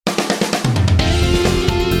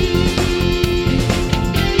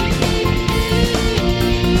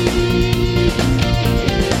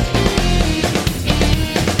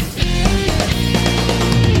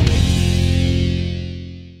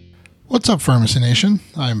What's up, Pharmacy Nation?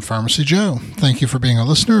 I'm Pharmacy Joe. Thank you for being a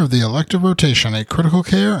listener of the Elective Rotation, a critical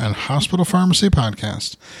care and hospital pharmacy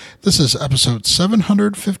podcast. This is episode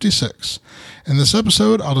 756. In this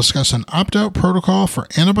episode, I'll discuss an opt-out protocol for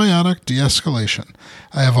antibiotic de-escalation.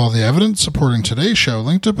 I have all the evidence supporting today's show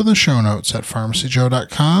linked up in the show notes at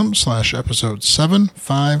pharmacyjoe.com/episode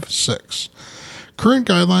 756. Current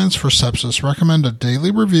guidelines for sepsis recommend a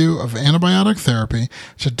daily review of antibiotic therapy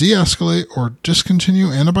to de-escalate or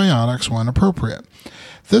discontinue antibiotics when appropriate.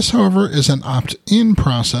 This, however, is an opt-in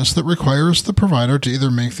process that requires the provider to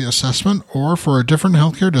either make the assessment or, for a different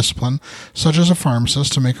healthcare discipline, such as a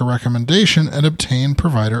pharmacist, to make a recommendation and obtain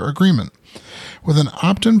provider agreement. With an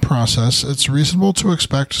opt-in process, it's reasonable to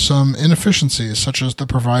expect some inefficiencies, such as the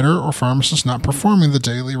provider or pharmacist not performing the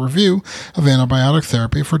daily review of antibiotic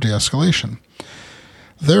therapy for de-escalation.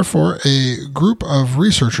 Therefore, a group of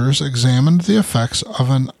researchers examined the effects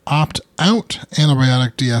of an opt-out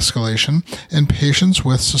antibiotic de-escalation in patients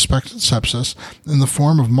with suspected sepsis in the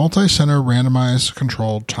form of multi-center randomized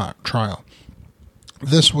controlled trial.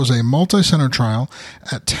 This was a multi-center trial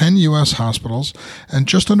at 10 U.S. hospitals, and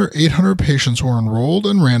just under 800 patients were enrolled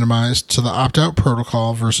and randomized to the opt-out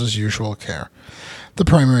protocol versus usual care. The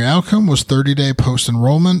primary outcome was 30-day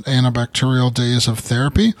post-enrollment antibacterial days of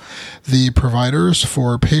therapy. The providers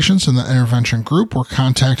for patients in the intervention group were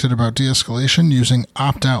contacted about de-escalation using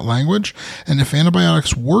opt-out language, and if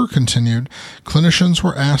antibiotics were continued, clinicians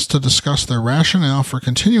were asked to discuss their rationale for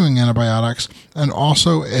continuing antibiotics and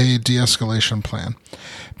also a de-escalation plan.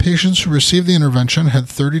 Patients who received the intervention had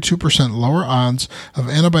 32% lower odds of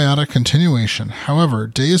antibiotic continuation. However,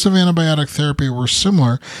 days of antibiotic therapy were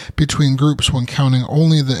similar between groups when counting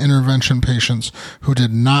only the intervention patients who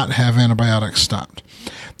did not have antibiotics stopped.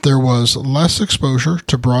 There was less exposure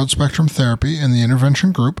to broad-spectrum therapy in the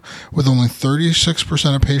intervention group, with only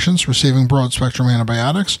 36% of patients receiving broad-spectrum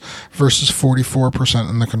antibiotics versus 44%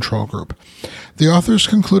 in the control group. The authors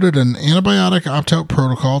concluded an antibiotic opt-out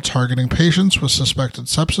protocol targeting patients with suspected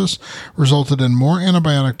sepsis resulted in more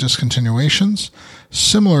antibiotic discontinuations,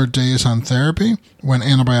 similar days on therapy when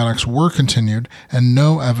antibiotics were continued, and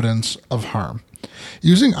no evidence of harm.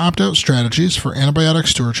 Using opt-out strategies for antibiotic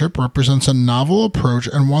stewardship represents a novel approach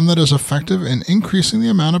and one that is effective in increasing the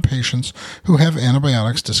amount of patients who have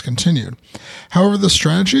antibiotics discontinued. However, the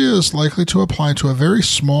strategy is likely to apply to a very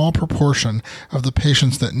small proportion of the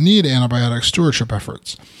patients that need antibiotic stewardship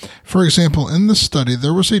efforts. For example, in this study,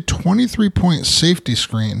 there was a 23-point safety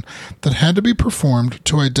screen that had to be performed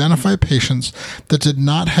to identify patients that did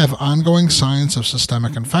not have ongoing signs of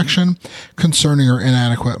systemic infection, concerning or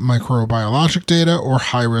inadequate microbiologic data, or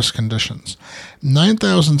high-risk conditions.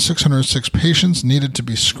 9,606 patients needed to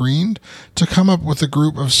be screened to come up with a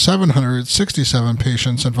group of 767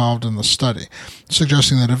 patients involved in the study,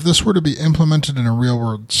 suggesting that if this were to be implemented in a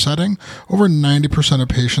real-world setting, over 90% of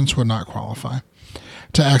patients would not qualify.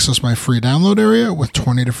 To access my free download area with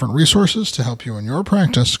 20 different resources to help you in your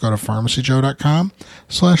practice, go to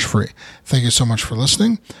pharmacyjoe.com/free. Thank you so much for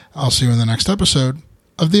listening. I'll see you in the next episode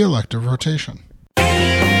of the Elective Rotation.